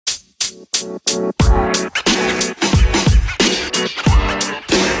Welcome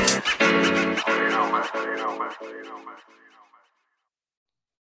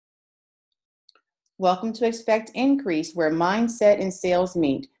to Expect Increase, where mindset and sales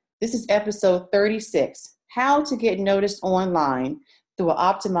meet. This is episode 36, How to Get Noticed Online Through an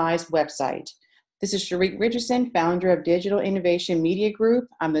Optimized Website. This is Sharique Richardson, founder of Digital Innovation Media Group.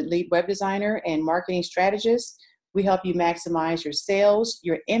 I'm the lead web designer and marketing strategist. We help you maximize your sales,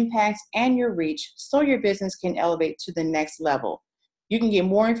 your impact, and your reach so your business can elevate to the next level. You can get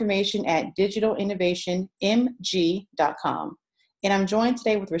more information at digitalinnovationmg.com. And I'm joined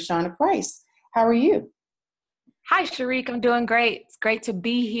today with Rashana Price. How are you? Hi, Sharique. I'm doing great. It's great to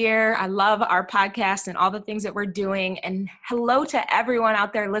be here. I love our podcast and all the things that we're doing. And hello to everyone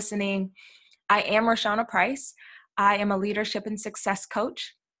out there listening. I am Rashana Price. I am a leadership and success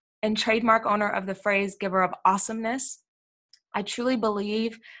coach and trademark owner of the phrase giver of awesomeness. I truly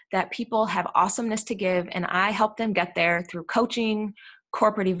believe that people have awesomeness to give, and I help them get there through coaching,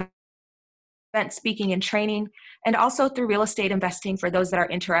 corporate event speaking and training, and also through real estate investing for those that are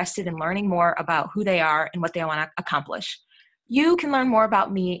interested in learning more about who they are and what they want to accomplish. You can learn more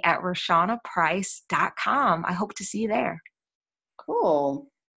about me at RashanaPrice.com. I hope to see you there. Cool.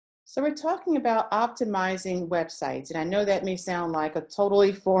 So we're talking about optimizing websites, and I know that may sound like a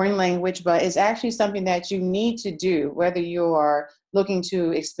totally foreign language, but it's actually something that you need to do, whether you are looking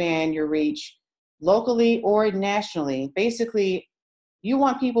to expand your reach locally or nationally. Basically, you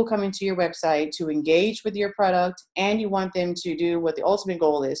want people coming to your website to engage with your product, and you want them to do what the ultimate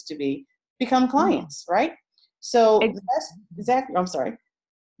goal is to become clients, right? So that's exactly, I'm sorry.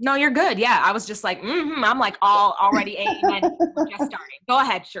 No, you're good. Yeah, I was just like, I'm like already amen. We're just starting. Go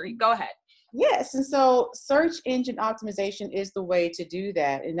ahead, Sharique. Go ahead. Yes, and so search engine optimization is the way to do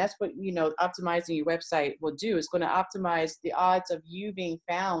that. And that's what, optimizing your website will do. It's going to optimize the odds of you being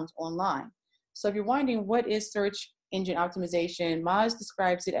found online. So if you're wondering what is search engine optimization, Moz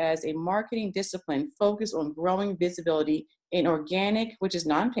describes it as a marketing discipline focused on growing visibility in organic, which is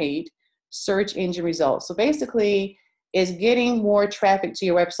non-paid, search engine results. So basically, it's getting more traffic to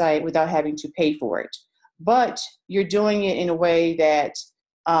your website without having to pay for it. But you're doing it in a way that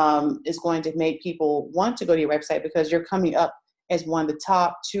is going to make people want to go to your website because you're coming up as one of the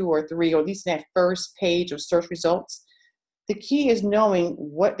top 2 or 3, or at least that first page of search results. The key is knowing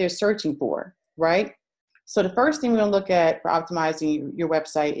what they're searching for, right? So the first thing we're going to look at for optimizing your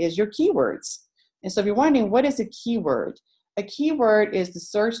website is your keywords. And so if you're wondering, what is a keyword? A keyword is the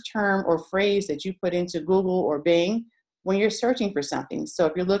search term or phrase that you put into Google or Bing when you're searching for something. So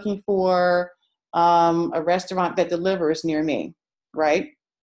if you're looking for a restaurant that delivers near me, right?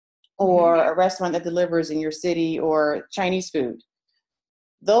 Or a restaurant that delivers in your city, or Chinese food.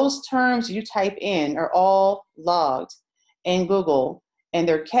 Those terms you type in are all logged in Google, and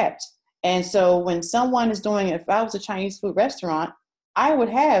they're kept. And so when someone is doing, if I was a Chinese food restaurant, I would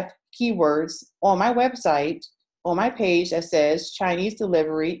have keywords on my website, on my page that says Chinese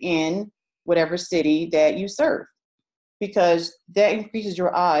delivery in whatever city that you serve, because that increases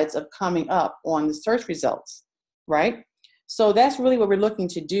your odds of coming up on the search results, right? So that's really what we're looking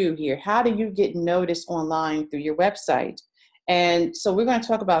to do here. How do you get noticed online through your website? And so we're going to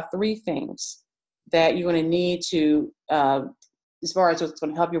talk about 3 things that you're going to need to, as far as what's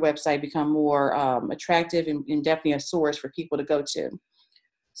going to help your website become more attractive and definitely a source for people to go to.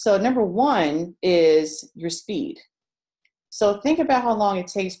 So number 1 is your speed. So think about how long it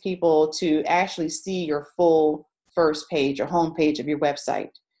takes people to actually see your full first page or home page of your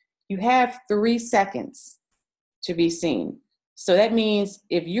website. You have 3 seconds to be seen. So that means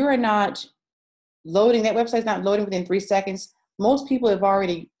if you are not loading, that website's not loading within 3 seconds, most people have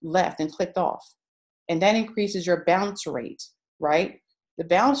already left and clicked off. And that increases your bounce rate, right? The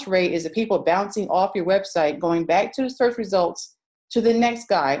bounce rate is the people bouncing off your website, going back to the search results to the next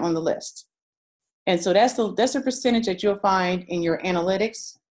guy on the list. And so that's a percentage that you'll find in your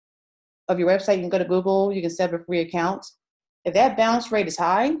analytics of your website. You can go to Google, you can set up a free account. If that bounce rate is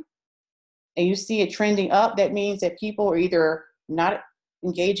high and you see it trending up, that means that people are either not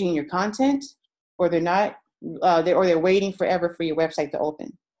engaging in your content, or they're waiting forever for your website to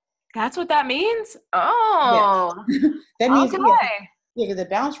open. That's what that means? Oh, yes. That means, okay. Yeah, the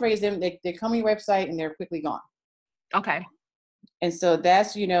bounce rate is them, they come on your website and they're quickly gone. Okay. And so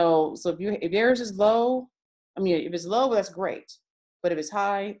that's, so if yours is low, if it's low, that's great. But if it's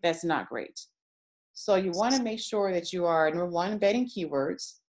high, that's not great. So you want to make sure that you are, number 1, embedding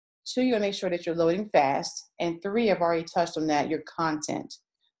keywords. 2, you want to make sure that you're loading fast. And 3, I've already touched on that, your content.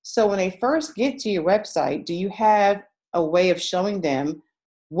 So when they first get to your website, do you have a way of showing them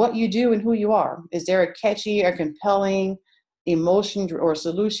what you do and who you are? Is there a catchy or compelling emotion or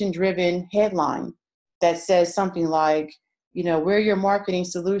solution driven headline that says something like, we're your marketing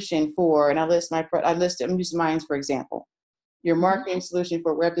solution for, and I'm using mine for example, your marketing solution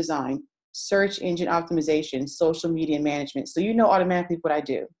for web design, search engine optimization, social media management. So automatically what I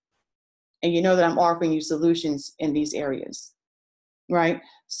do. And that I'm offering you solutions in these areas, right?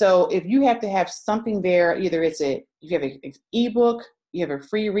 So if you have to have something there, either if you have an ebook, you have a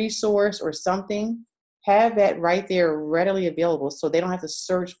free resource or something, have that right there readily available so they don't have to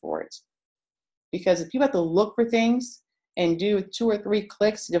search for it. Because if people have to look for things and do 2 or 3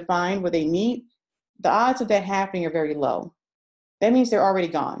 clicks to find what they need, the odds of that happening are very low. That means they're already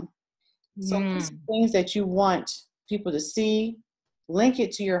gone. So things that you want people to see, link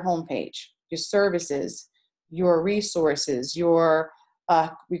it to your homepage, your services, your resources, your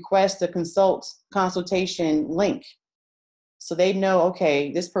request a consultation link. So they know,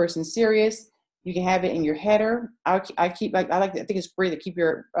 okay, this person's serious. You can have it in your header. I think it's great to keep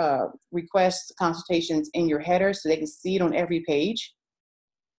your request consultations in your header so they can see it on every page.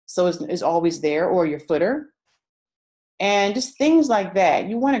 So it's always there, or your footer. And just things like that.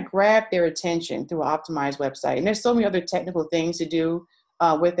 You want to grab their attention through an optimized website. And there's so many other technical things to do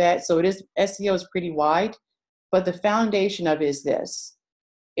with that. So SEO is pretty wide, but the foundation of it is this.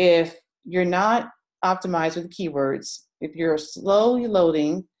 If you're not optimized with keywords, if you're slowly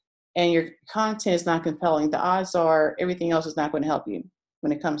loading and your content is not compelling, the odds are everything else is not going to help you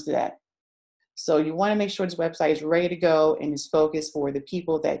when it comes to that. So you want to make sure this website is ready to go and is focused for the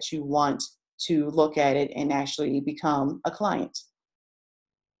people that you want to look at it and actually become a client.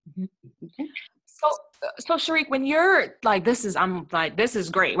 Okay. So Sharique, when you're like, this is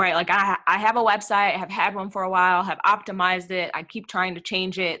great, right? Like I have a website, I have had one for a while, have optimized it. I keep trying to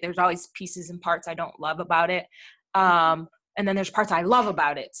change it. There's always pieces and parts I don't love about it. And then there's parts I love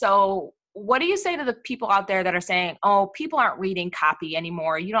about it. So what do you say to the people out there that are saying, oh, people aren't reading copy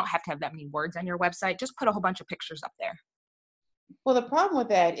anymore. You don't have to have that many words on your website. Just put a whole bunch of pictures up there. Well, the problem with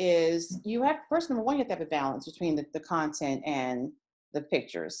that is number one, you have to have a balance between the content and the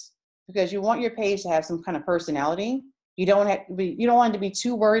pictures, because you want your page to have some kind of personality. You don't want it to be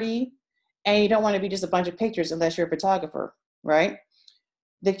too wordy, and you don't want to be just a bunch of pictures unless you're a photographer, right?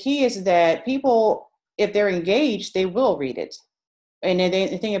 The key is that people, if they're engaged, they will read it. And then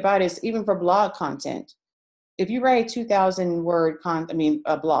the thing about it is, even for blog content, if you write 2,000 word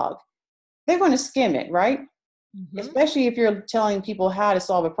a blog, they're going to skim it, right? Mm-hmm. Especially if you're telling people how to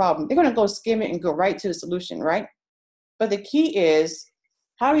solve a problem, they're going to go skim it and go right to the solution, right? But the key is,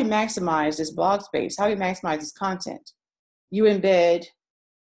 how do we maximize this blog space? How do we maximize this content? You embed,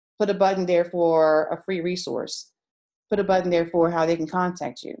 put a button there for a free resource, put a button there for how they can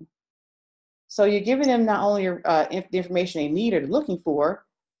contact you. So you're giving them not only the information they need or they're looking for,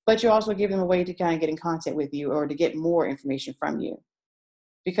 but you're also giving them a way to kind of get in contact with you or to get more information from you.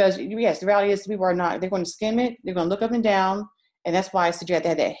 Because yes, the reality is people are not, they're going to skim it, they're going to look up and down, and that's why I suggest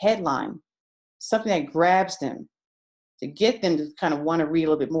that headline, something that grabs them, to get them to kind of want to read a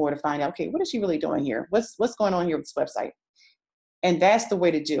little bit more, to find out, okay, what is she really doing here? What's going on here with this website? And that's the way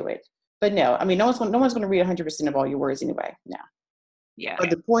to do it. But no one's going to read 100% of all your words anyway. No. Yeah.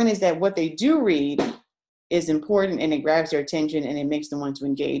 But the point is that what they do read is important, and it grabs their attention, and it makes them want to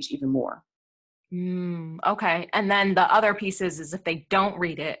engage even more. Okay. And then the other piece is if they don't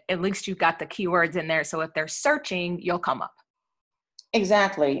read it, at least you've got the keywords in there. So if they're searching, you'll come up.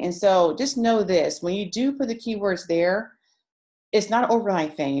 Exactly. And so just know this, when you do put the keywords there, it's not an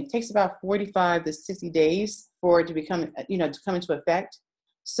overnight thing. It takes about 45 to 60 days for it to become, to come into effect.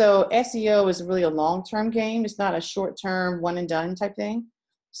 So SEO is really a long-term game. It's not a short-term one and done type thing.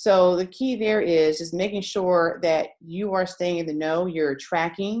 So the key there is just making sure that you are staying in the know, you're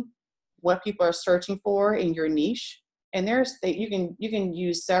tracking what people are searching for in your niche. And you can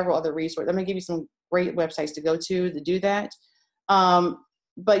use several other resources. I'm going to give you some great websites to go to do that.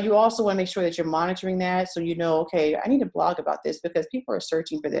 But you also want to make sure that you're monitoring that, so okay, I need to blog about this because people are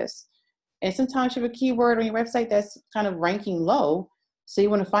searching for this. And sometimes you have a keyword on your website that's kind of ranking low, so you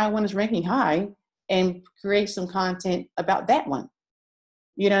want to find one that's ranking high and create some content about that one.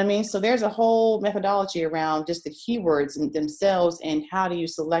 You know what I mean? So there's a whole methodology around just the keywords themselves and how do you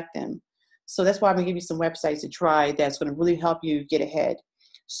select them. So that's why I'm going to give you some websites to try that's going to really help you get ahead.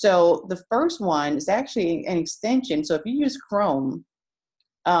 So the first one is actually an extension. So if you use Chrome,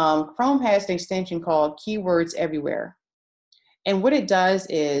 Chrome has an extension called Keywords Everywhere. And what it does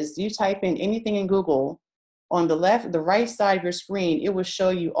is you type in anything in Google, on the right side of your screen, it will show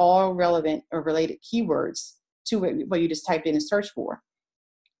you all relevant or related keywords to what you just typed in and searched for.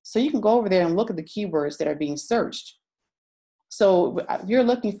 So you can go over there and look at the keywords that are being searched. So if you're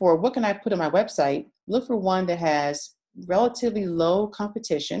looking for, what can I put on my website? Look for one that has relatively low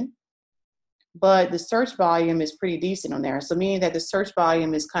competition, but the search volume is pretty decent on there. So meaning that the search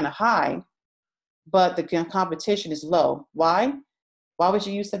volume is kind of high, but the competition is low. Why? Why would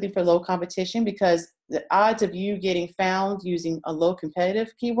you use something for low competition? Because the odds of you getting found using a low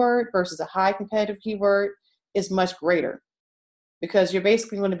competitive keyword versus a high competitive keyword is much greater, because you're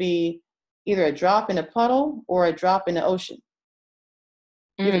basically going to be either a drop in a puddle or a drop in the ocean.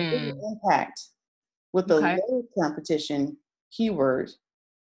 You have a bigger impact with the Okay. low competition keyword,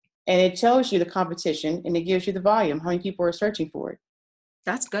 and it tells you the competition and it gives you the volume, how many people are searching for it.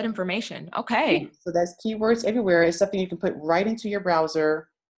 That's good information. Okay. So that's keywords everywhere. It's something you can put right into your browser.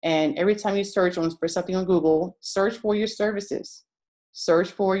 And every time you search for something on Google, search for your services, search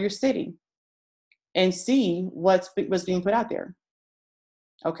for your city, and see what's being put out there.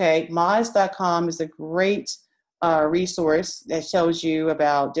 Okay, moz.com is a great resource that tells you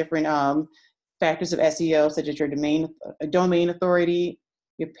about different factors of SEO, such as your domain authority,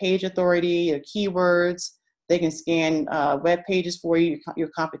 your page authority, your keywords. They can scan web pages for you, your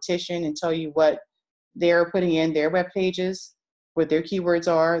competition, and tell you what they're putting in their web pages, what their keywords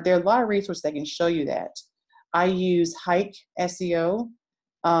are. There are a lot of resources that can show you that. I use Hike SEO,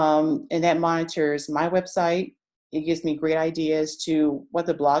 and that monitors my website. It gives me great ideas to what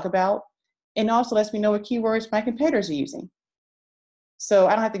to blog about, and also lets me know what keywords my competitors are using. So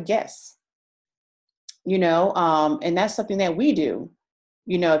I don't have to guess, and that's something that we do.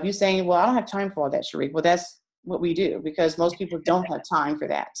 If you're saying, well, I don't have time for all that, Sharik, well, that's what we do, because most people don't have time for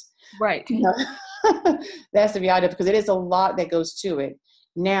that. Right. That's the reality, because it is a lot that goes to it.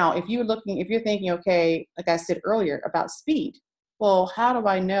 Now, if you're thinking, okay, like I said earlier about speed, well, how do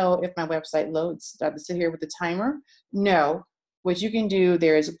I know if my website loads? Do I have to sit here with the timer? No. What you can do,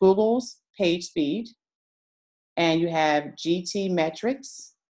 there's Google's page speed, and you have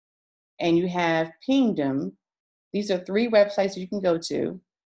GTmetrix, and you have Pingdom. These are 3 websites that you can go to,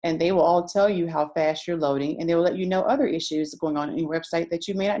 and they will all tell you how fast you're loading, and they will let you know other issues going on in your website that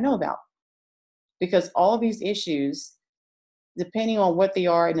you may not know about. Because all of these issues, depending on what they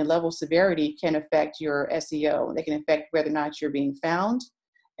are and the level of severity, can affect your SEO. They can affect whether or not you're being found,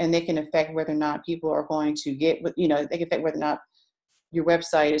 and they can affect whether or not people are going to they can affect whether or not your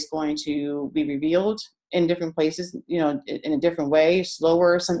website is going to be revealed in different places, in a different way,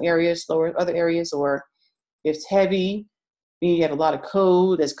 slower some areas, slower other areas, or if it's heavy, meaning you have a lot of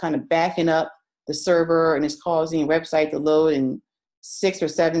code that's kind of backing up the server and it's causing your website to load in 6 or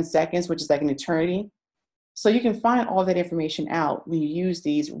 7 seconds, which is like an eternity. So you can find all that information out when you use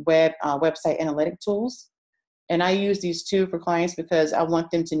these website analytic tools. And I use these too for clients because I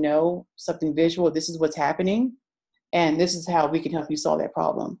want them to know something visual. This is what's happening, and this is how we can help you solve that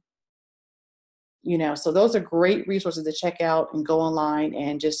problem. So those are great resources to check out and go online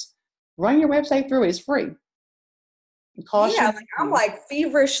and just run your website through it. It's free. Yeah, I'm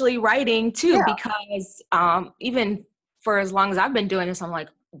feverishly writing too, Yeah. because even for as long as I've been doing this, I'm like,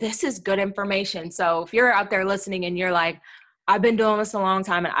 this is good information. So if you're out there listening and you're like, I've been doing this a long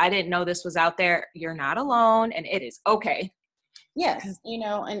time and I didn't know this was out there, you're not alone, and it is okay. Yes,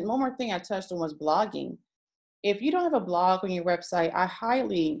 and one more thing I touched on was blogging. If you don't have a blog on your website, I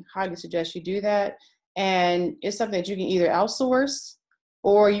highly, highly suggest you do that. And it's something that you can either outsource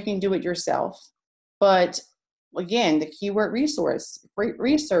or you can do it yourself. But again, the keyword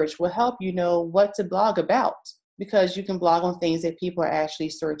research will help you know what to blog about, because you can blog on things that people are actually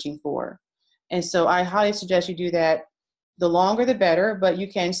searching for. And so I highly suggest you do that. The longer the better, but you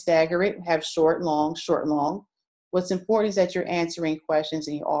can stagger it, have short, long, short, long. What's important is that you're answering questions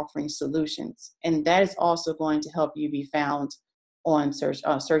and you're offering solutions. And that is also going to help you be found on search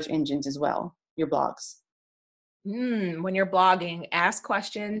engines as well, your blogs. When you're blogging, ask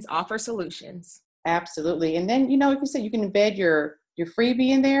questions, offer solutions. Absolutely. And then, like you said, you can embed your freebie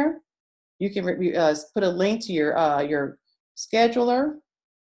in there. You can put a link to your scheduler,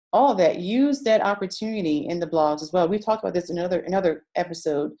 all of that. Use that opportunity in the blogs as well. We talked about this in another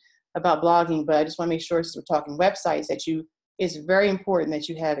episode about blogging, but I just want to make sure, since we're talking websites, it's very important that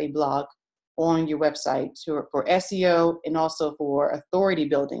you have a blog on your website for SEO and also for authority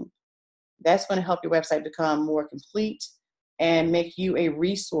building. That's going to help your website become more complete and make you a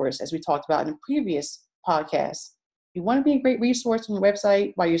resource, as we talked about in a previous podcast. You want to be a great resource on your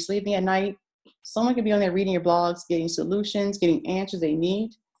website while you're sleeping at night. Someone can be on there reading your blogs, getting solutions, getting answers they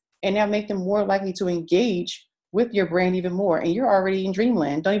need, and that'll make them more likely to engage with your brand even more. And you're already in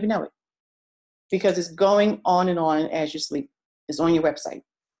dreamland, don't even know it, because it's going on and on as you sleep. It's on your website.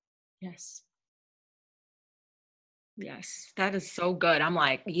 Yes. Yes, that is so good. I'm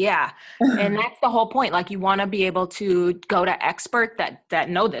like, yeah. And that's the whole point. Like, you want to be able to go to experts that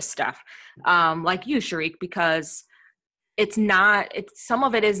know this stuff, like you, Sharik, because some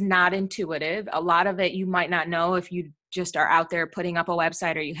of it is not intuitive. A lot of it you might not know if you just are out there putting up a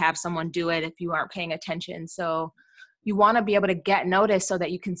website or you have someone do it if you aren't paying attention. So you want to be able to get noticed so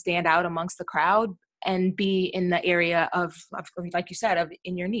that you can stand out amongst the crowd and be in the area of like you said, of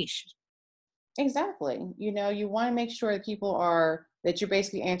in your niche. Exactly. You know, you want to make sure that you're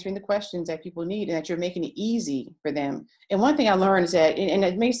basically answering the questions that people need and that you're making it easy for them. And one thing I learned is that, and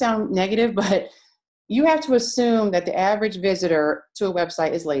it may sound negative, but you have to assume that the average visitor to a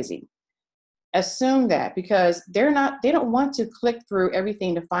website is lazy. Assume that, because they don't want to click through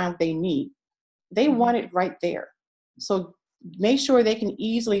everything to find what they need. They want it right there. So make sure they can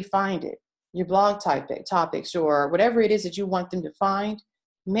easily find it. Your blog topics or whatever it is that you want them to find,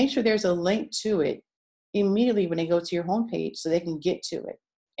 make sure there's a link to it immediately when they go to your homepage so they can get to it,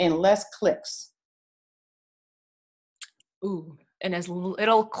 and less clicks. Ooh, and as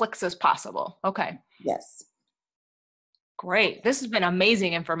little clicks as possible. Okay. Yes. Great. This has been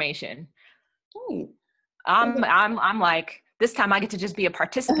amazing information. Great. I'm like, this time I get to just be a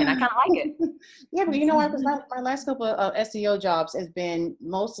participant. I kind of like it. Yeah, but you know what? Because my last couple of SEO jobs has been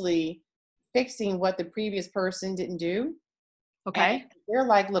mostly fixing what the previous person didn't do. Okay. And they're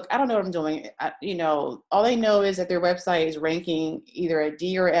like, look, I don't know what I'm doing. All they know is that their website is ranking either a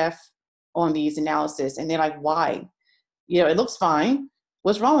D or F on these analysis. And they're like, why? It looks fine.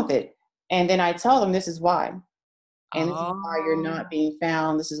 What's wrong with it? And then I tell them, this is why. And this is why you're not being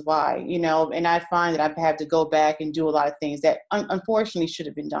found. This is why, and I find that I've had to go back and do a lot of things that unfortunately should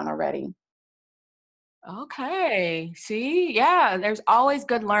have been done already. Okay. See, yeah, there's always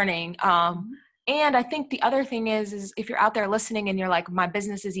good learning. And I think the other thing is if you're out there listening and you're like, my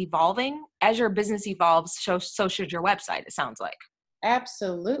business is evolving, as your business evolves, so should your website, it sounds like.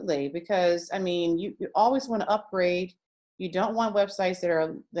 Absolutely. Because you always want to upgrade. You don't want websites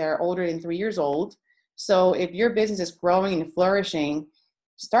that are older than 3 years old. So if your business is growing and flourishing,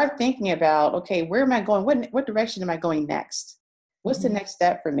 start thinking about, okay, where am I going? What direction am I going next? What's the next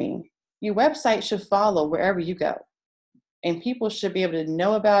step for me? Your website should follow wherever you go. And people should be able to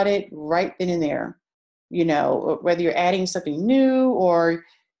know about it right then and there. Whether you're adding something new or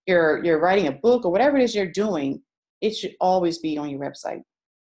you're writing a book or whatever it is you're doing, it should always be on your website.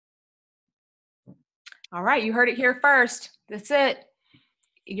 All right. You heard it here first. That's it.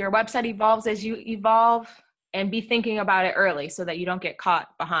 Your website evolves as you evolve, and be thinking about it early so that you don't get caught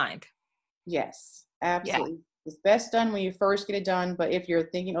behind. Yes, absolutely. Yeah. It's best done when you first get it done. But if you're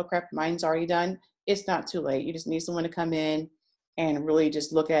thinking, oh crap, mine's already done, it's not too late. You just need someone to come in and really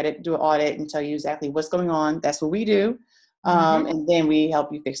just look at it, do an audit, and tell you exactly what's going on. That's what we do. And then we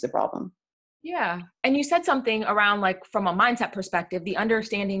help you fix the problem. Yeah. And you said something around, like, from a mindset perspective, the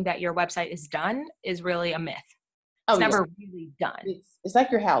understanding that your website is done is really a myth. It's never really done. It's like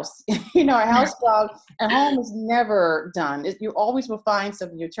your house. Our house job at home is never done. You always will find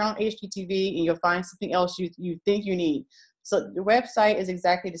something. You turn on HGTV and you'll find something else you think you need. So the website is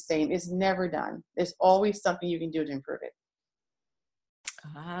exactly the same. It's never done. There's always something you can do to improve it.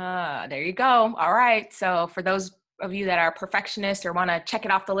 There you go. All right. So for those of you that are perfectionists or want to check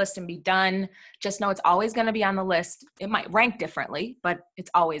it off the list and be done, just know it's always going to be on the list. It might rank differently, but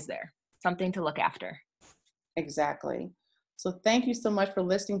it's always there. Something to look after. Exactly. So thank you so much for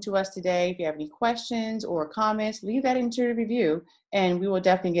listening to us today. If you have any questions or comments, leave that into the review and we will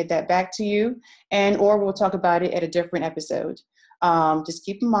definitely get that back to you, or we'll talk about it at a different episode. Just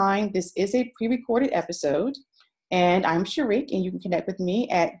keep in mind, this is a pre-recorded episode, and I'm Sharique, and you can connect with me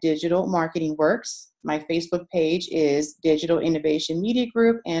at Digital Marketing Works. My Facebook page is Digital Innovation Media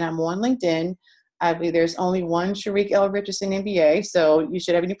Group, and I'm on LinkedIn. I believe there's only one Sharique L. Richardson MBA, so you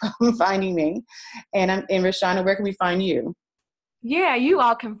should have any problem finding me. And Roshana, where can we find you? Yeah, you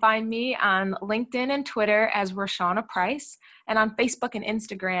all can find me on LinkedIn and Twitter as Roshana Price, and on Facebook and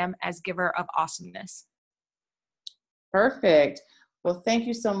Instagram as Giver of Awesomeness. Perfect. Well, thank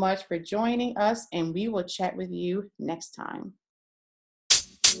you so much for joining us, and we will chat with you next time.